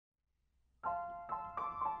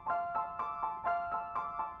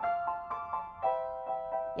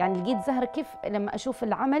يعني لقيت زهرة كيف لما أشوف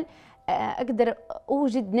العمل أقدر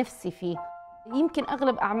أوجد نفسي فيه. يمكن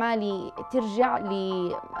أغلب أعمالي ترجع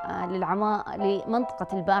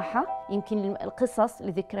لمنطقة الباحة، يمكن القصص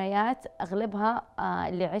لذكريات أغلبها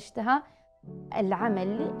اللي عشتها.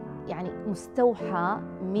 العمل يعني مستوحى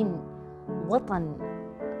من وطن،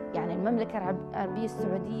 يعني المملكة العربية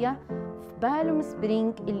السعودية في بالوم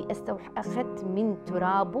سبرينج اللي أخذت من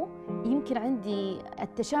ترابه. يمكن عندي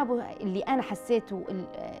التشابه اللي أنا حسيته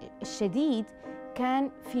الشديد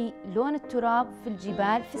كان في لون التراب في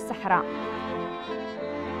الجبال في الصحراء.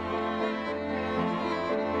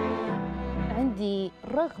 عندي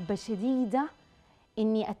رغبة شديدة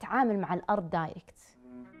إني أتعامل مع الأرض دايركت.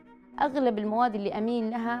 أغلب المواد اللي أميل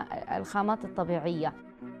لها الخامات الطبيعية.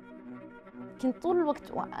 كنت طول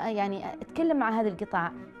الوقت يعني أتكلم مع هذا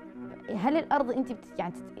القطاع، هل الأرض أنت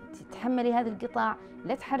يعني تتحملي هذا القطاع؟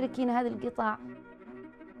 لا تحركين هذا القطاع.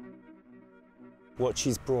 What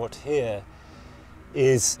she's brought here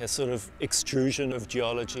is a sort of extrusion of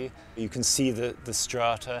geology. You can see the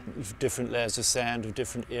strata of different layers of sand of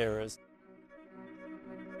different eras.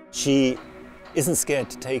 She isn't scared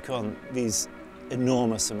to take on these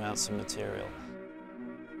enormous amounts of material.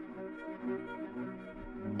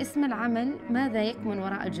 اسم العمل ماذا يكمن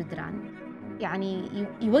وراء الجدران، يعني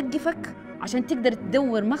يوقفك عشان تقدر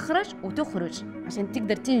تدور مخرج وتخرج عشان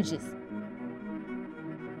تقدر تنجز.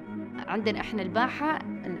 عندنا احنا الباحة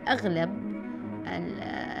الأغلب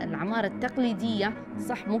العمارة التقليدية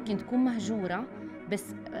صح ممكن تكون مهجورة، بس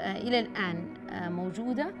إلى الآن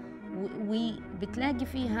موجودة، وبتلاقي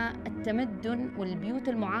فيها التمدن والبيوت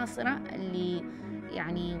المعاصرة اللي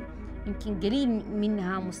يعني يمكن قليل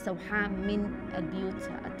منها مستوحاة من البيوت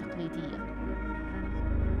التقليدية.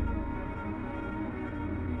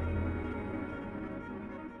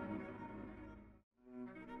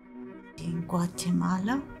 In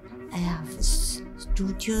Guatemala, I have a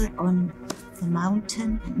studio on the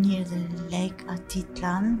mountain near the Lake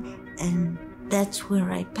Atitlan, and that's where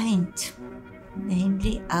I paint,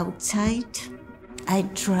 mainly outside. I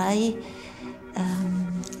try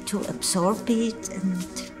to absorb it and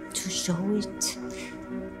to show it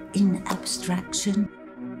in abstraction.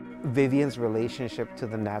 Vivian's relationship to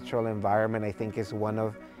the natural environment, I think, is one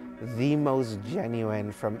of the most genuine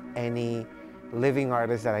from any living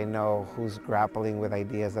artist that I know who's grappling with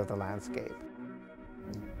ideas of the landscape.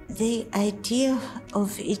 The idea of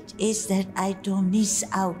it is that I don't miss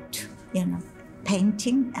out,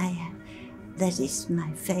 painting. That is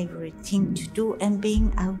my favorite thing to do, and being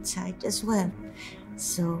outside as well.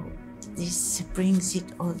 So this brings it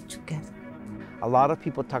all together. A lot of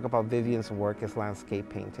people talk about Vivian's work as landscape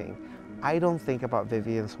painting. I don't think about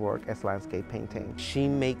Vivian's work as landscape painting. She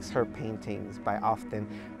makes her paintings by often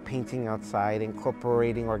painting outside,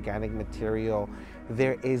 incorporating organic material.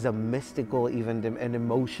 There is a mystical, even an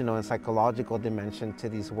emotional and psychological dimension to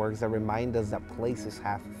these works that remind us that places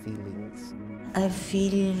have feelings. I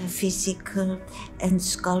feel physical and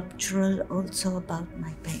sculptural also about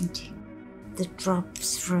my painting. The drops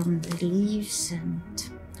from the leaves and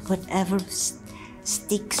whatever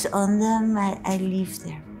sticks on them, I leave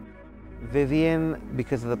there. Vivian,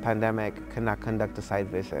 because of the pandemic, could not conduct a site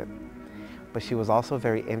visit, but she was also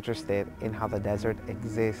very interested in how the desert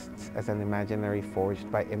exists as an imaginary forged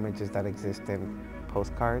by images that exist in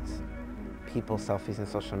postcards, people's selfies in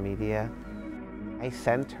social media. I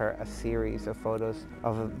sent her a series of photos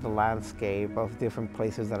of the landscape of different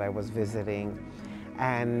places that I was visiting.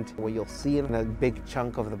 And what you'll see in a big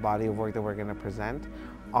chunk of the body of work that we're going to present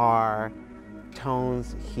are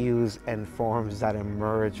tones, hues, and forms that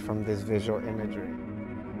emerge from this visual imagery.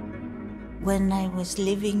 When I was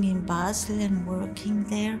living in Basel and working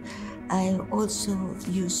there, I also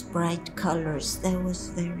used bright colors. That was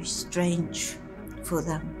very strange for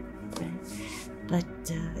them. But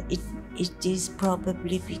it is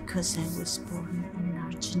probably because I was born in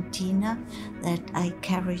Argentina that I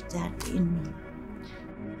carried that in me.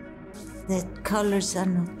 That colors are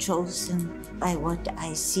not chosen by what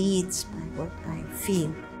I see, it's by what I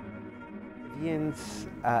feel. Vivian's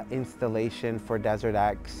installation for Desert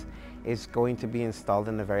X is going to be installed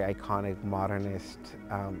in a very iconic modernist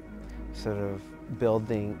sort of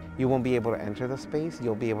building. You won't be able to enter the space.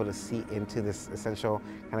 You'll be able to see into this essential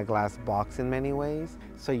kind of glass box in many ways.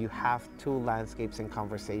 So you have two landscapes in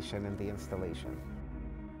conversation in the installation.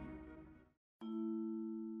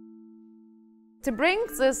 To bring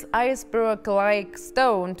this iceberg-like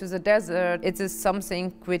stone to the desert, it is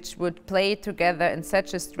something which would play together in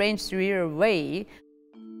such a strange, surreal way.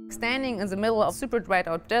 Standing in the middle of super dried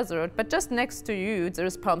out desert, but just next to you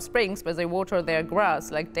there's Palm Springs where they water their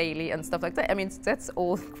grass like daily and stuff like that. I mean, that's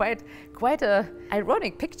all quite a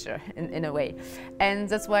ironic picture in a way. And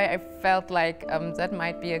that's why I felt like that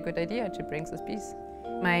might be a good idea to bring this piece.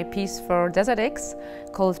 My piece for Desert X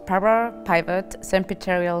called Para-Pivot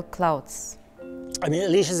Sempiterreal Clouds. I mean,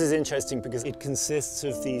 Alicia's is interesting because it consists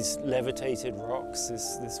of these levitated rocks,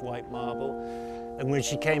 this white marble. And when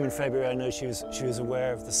she came in February, I know she was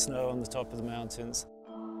aware of the snow on the top of the mountains.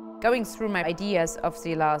 Going through my ideas of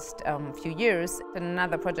the last few years,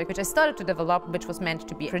 another project which I started to develop, which was meant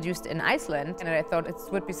to be produced in Iceland, and I thought it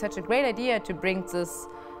would be such a great idea to bring this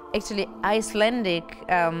actually Icelandic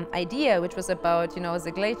idea, which was about, you know,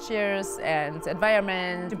 the glaciers and the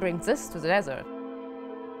environment, to bring this to the desert.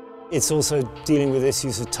 It's also dealing with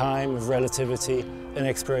issues of time, of relativity, and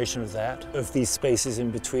exploration of that, of these spaces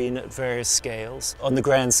in between at various scales, on the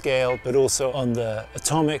grand scale, but also on the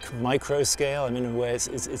atomic micro scale. I mean, in a way,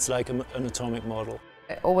 it's like an atomic model.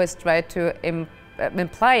 I always try to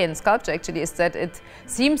imply in sculpture, actually, is that it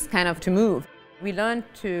seems kind of to move. We learn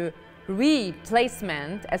to read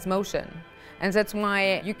placement as motion, and that's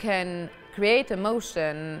why you can create a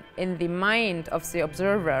motion in the mind of the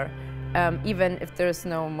observer, even if there's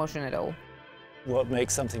no motion at all. What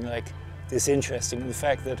makes something like this interesting, the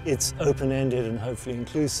fact that it's open-ended and hopefully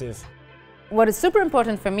inclusive. What is super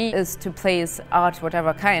important for me is to place art,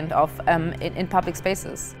 whatever kind of, in public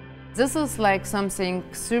spaces. This is like something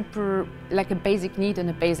super, like a basic need and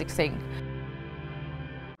a basic thing.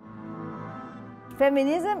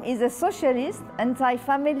 Feminism is a socialist,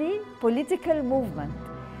 anti-family political movement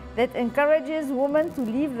that encourages women to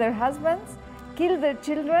leave their husbands, kill their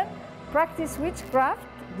children, practice witchcraft,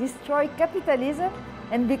 destroy capitalism,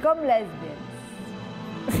 and become lesbians.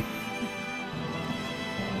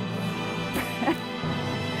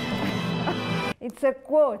 It's a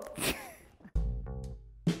quote.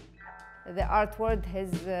 The art world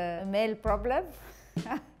has a male problem.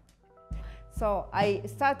 So I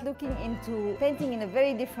start looking into painting in a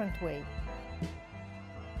very different way.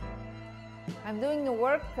 I'm doing a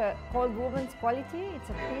work called Woman's Quality. It's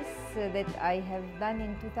a piece that I have done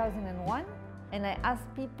in 2001, and I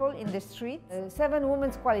asked people in the street, 7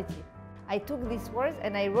 women's quality. I took these words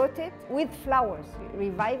and I wrote it with flowers,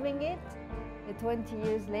 reviving it 20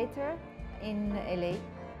 years later in LA.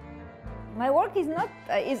 My work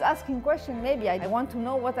is asking questions. Maybe I want to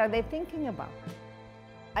know what are they thinking about.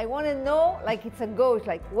 I want to know, like it's a ghost,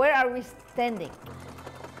 like where are we standing?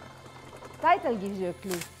 Title gives you a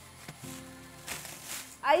clue.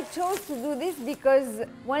 I chose to do this because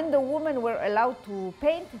when the women were allowed to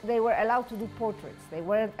paint, they were allowed to do portraits. They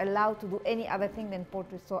weren't allowed to do any other thing than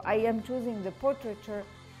portraits. So I am choosing the portraiture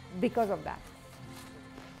because of that.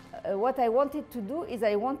 What I wanted to do is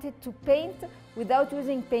I wanted to paint without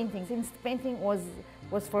using painting, since painting was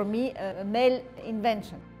for me a male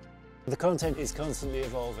invention. The content is constantly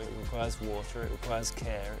evolving. It requires water, it requires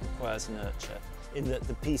care, it requires nurture, in that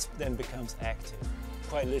the piece then becomes active.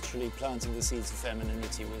 Quite literally planting the seeds of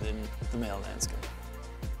femininity within the male landscape.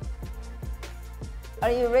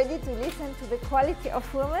 Are you ready to listen to the quality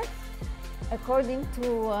of women? According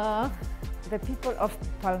to the people of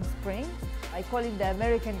Palm Springs, I call it the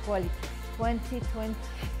American quality,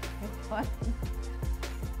 2021.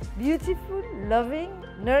 Beautiful, loving,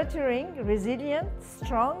 nurturing, resilient,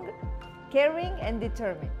 strong, caring, and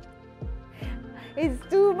determined. It's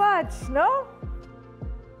too much, no?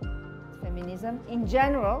 Feminism in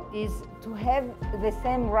general is to have the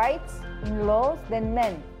same rights in laws than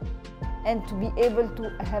men, and to be able to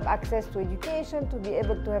have access to education, to be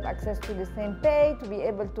able to have access to the same pay, to be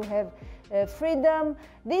able to have freedom.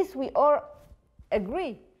 This we all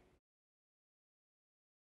agree.